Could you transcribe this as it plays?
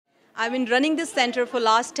I've been running this center for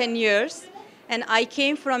last 10 years, and I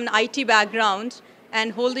came from an IT background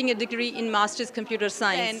and holding a degree in Master's Computer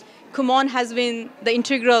Science. And Kumon has been the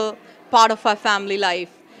integral part of our family life.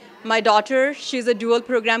 My daughter, she's a dual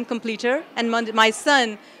program completer, and my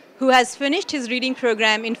son, who has finished his reading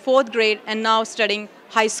program in 4th grade and now studying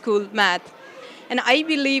high school math. And I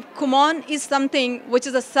believe Kumon is something which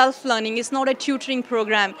is a self-learning. It's not a tutoring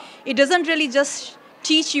program. It doesn't really just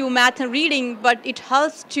teach you math and reading, but it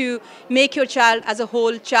helps to make your child as a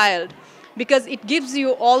whole child, because it gives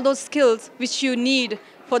you all those skills which you need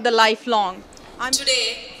for the lifelong.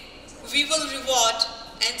 Today, we will reward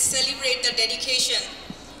and celebrate the dedication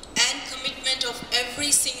and commitment of every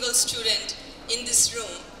single student in this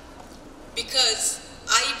room, because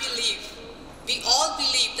we all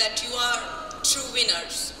believe that you are true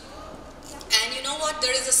winners. And you know what?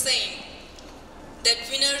 There is a saying that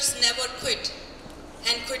winners never quit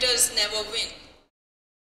and quitters never win.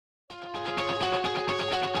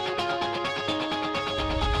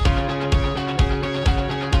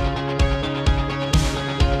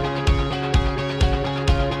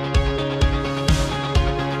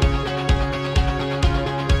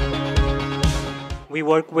 We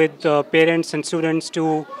work with parents and students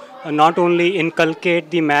to not only inculcate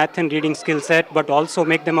the math and reading skill set, but also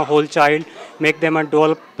make them a whole child, make them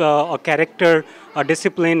develop a character, a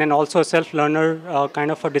discipline, and also a self-learner,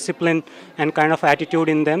 kind of a discipline and kind of attitude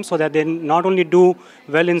in them, so that they not only do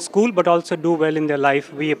well in school, but also do well in their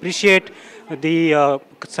life. We appreciate the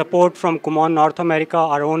support from Kumon North America,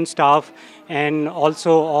 our own staff, and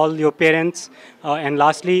also all your parents. And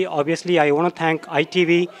lastly, obviously, I want to thank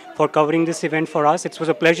ITV for covering this event for us. It was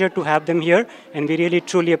a pleasure to have them here, and we really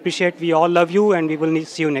truly appreciate. We all love you, and we will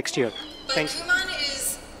see you next year. But Kumon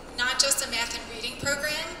is not just a math and reading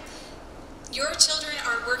program. Your children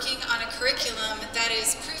are working on a curriculum that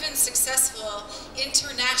is proven successful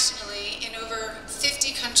internationally in over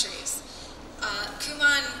 50 countries.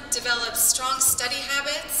 Kumon develops strong study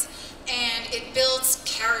habits, and it builds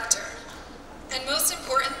character. And most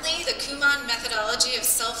importantly, the Kumon methodology of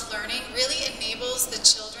self-learning really enables the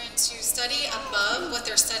children to study above what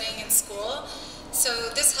they're studying in school. So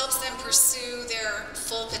this helps them pursue their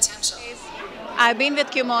full potential. I've been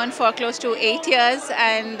with Kumon for close to 8 years,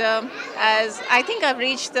 and as I think I've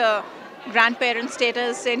reached the grandparent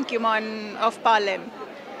status in Kumon of Parlin.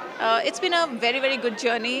 It's been a very, very good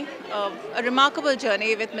journey, a remarkable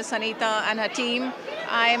journey with Miss Anita and her team.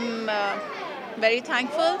 I'm very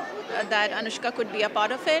thankful that Anushka could be a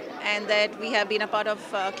part of it, and that we have been a part of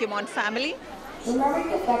Kumon family. Remembering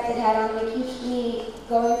the effect it had on me keeps me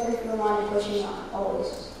going through Kumon and pushing on,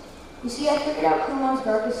 always. You see, I figured out Kumon's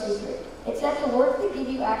darkest secret. It's that the work they give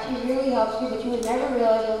you actually really helps you, but you would never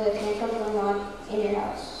realize there was a tantrum going on in your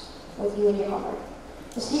house with you and your homework.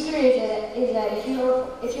 The secret is that if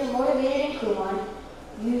you're motivated in Kumon,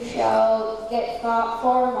 you shall get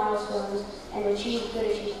far milestones and achieve good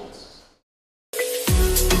achievements.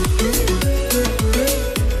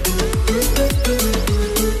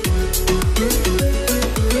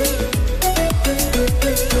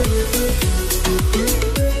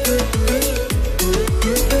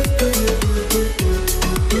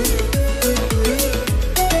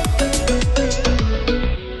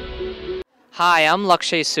 Hi, I'm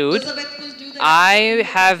Lakshay Sood. I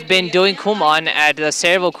have been doing Kumon at the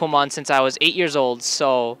Sayreville Kumon since I was 8 years old,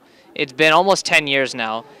 so it's been almost 10 years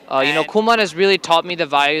now. You know, Kumon has really taught me the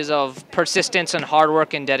values of persistence and hard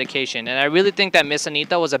work and dedication, and I really think that Miss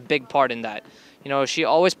Anita was a big part in that. You know, she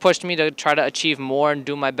always pushed me to try to achieve more and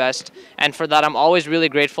do my best, and for that I'm always really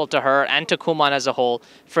grateful to her and to Kumon as a whole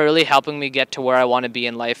for really helping me get to where I want to be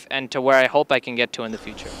in life and to where I hope I can get to in the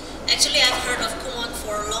future. Actually, I've heard of Kumon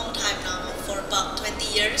for a long time now, for about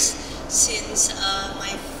 20 years, since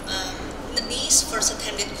my niece first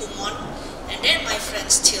attended Kumon, and then my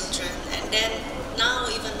friend's children, and then now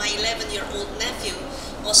even my 11-year-old nephew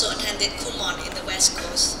also attended Kumon in the West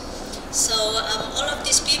Coast. So all of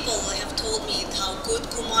these people have told me how good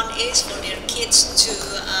Kumon is for their kids to,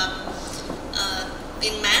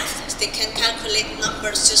 in math, they can calculate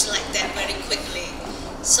numbers just like that very quickly.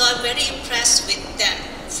 So I'm very impressed with that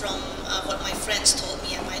from what my friends told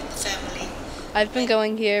me and my family. I've been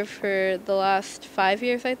going here for the last 5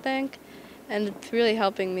 years, I think, and it's really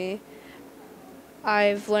helping me.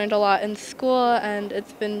 I've learned a lot in school, and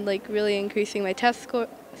it's been like really increasing my test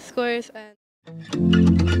scores.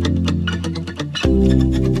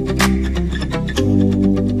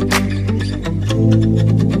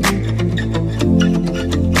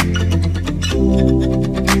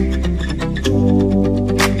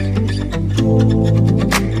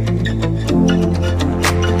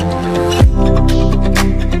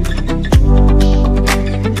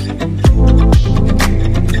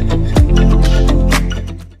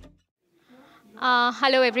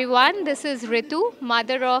 Hello everyone, this is Ritu,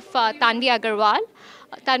 mother of Tanvi Agarwal.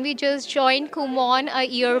 Tanvi just joined Kumon a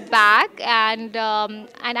year back, and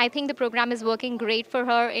I think the program is working great for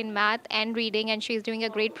her in math and reading, and she's doing a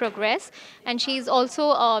great progress. And she's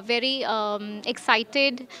also very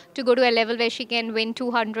excited to go to a level where she can win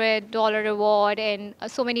 $200 reward and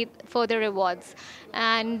so many further rewards.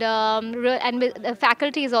 And the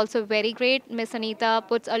faculty is also very great. Miss Anita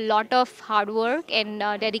puts a lot of hard work and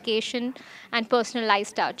dedication and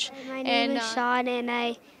personalized touch. My name is Sean, and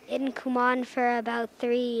I in Kumon for about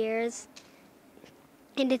 3 years,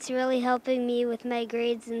 and it's really helping me with my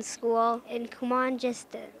grades in school. And Kumon just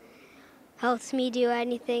helps me do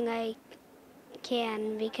anything I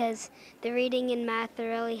can because the reading and math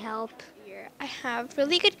really help. I have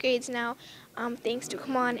really good grades now, thanks to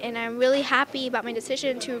Kumon, and I'm really happy about my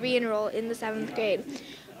decision to re-enroll in the 7th grade.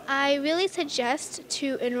 I really suggest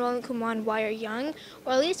to enroll in Kumon while you're young,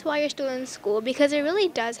 or at least while you're still in school, because it really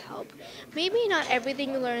does help. Maybe not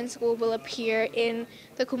everything you learn in school will appear in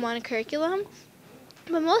the Kumon curriculum,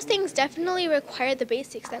 but most things definitely require the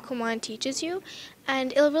basics that Kumon teaches you,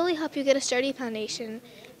 and it'll really help you get a sturdy foundation,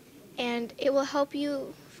 and it will help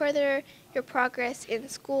you further your progress in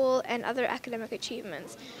school and other academic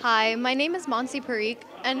achievements. Hi, my name is Mansi Parikh,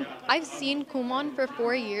 and I've seen Kumon for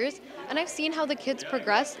 4 years, and I've seen how the kids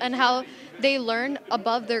progress and how they learn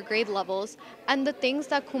above their grade levels. And the things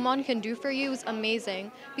that Kumon can do for you is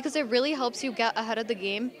amazing because it really helps you get ahead of the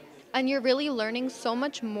game, and you're really learning so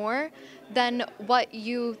much more than what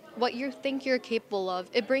you think you're capable of.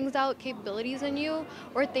 It brings out capabilities in you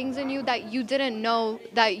or things in you that you didn't know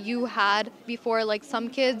that you had before. Like some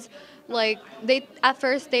kids, like at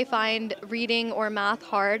first they find reading or math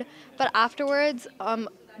hard, but afterwards,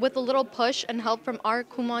 with a little push and help from our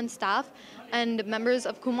Kumon staff and members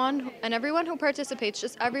of Kumon and everyone who participates,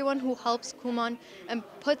 just everyone who helps Kumon and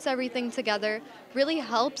puts everything together, really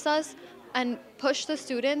helps us and push the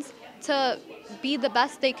students to be the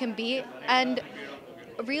best they can be. And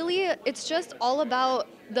really, it's just all about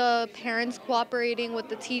the parents cooperating with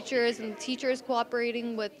the teachers and the teachers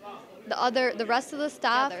cooperating with the rest of the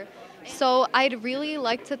staff. So I'd really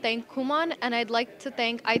like to thank Kumon, and I'd like to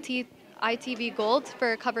thank ITV Gold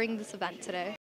for covering this event today.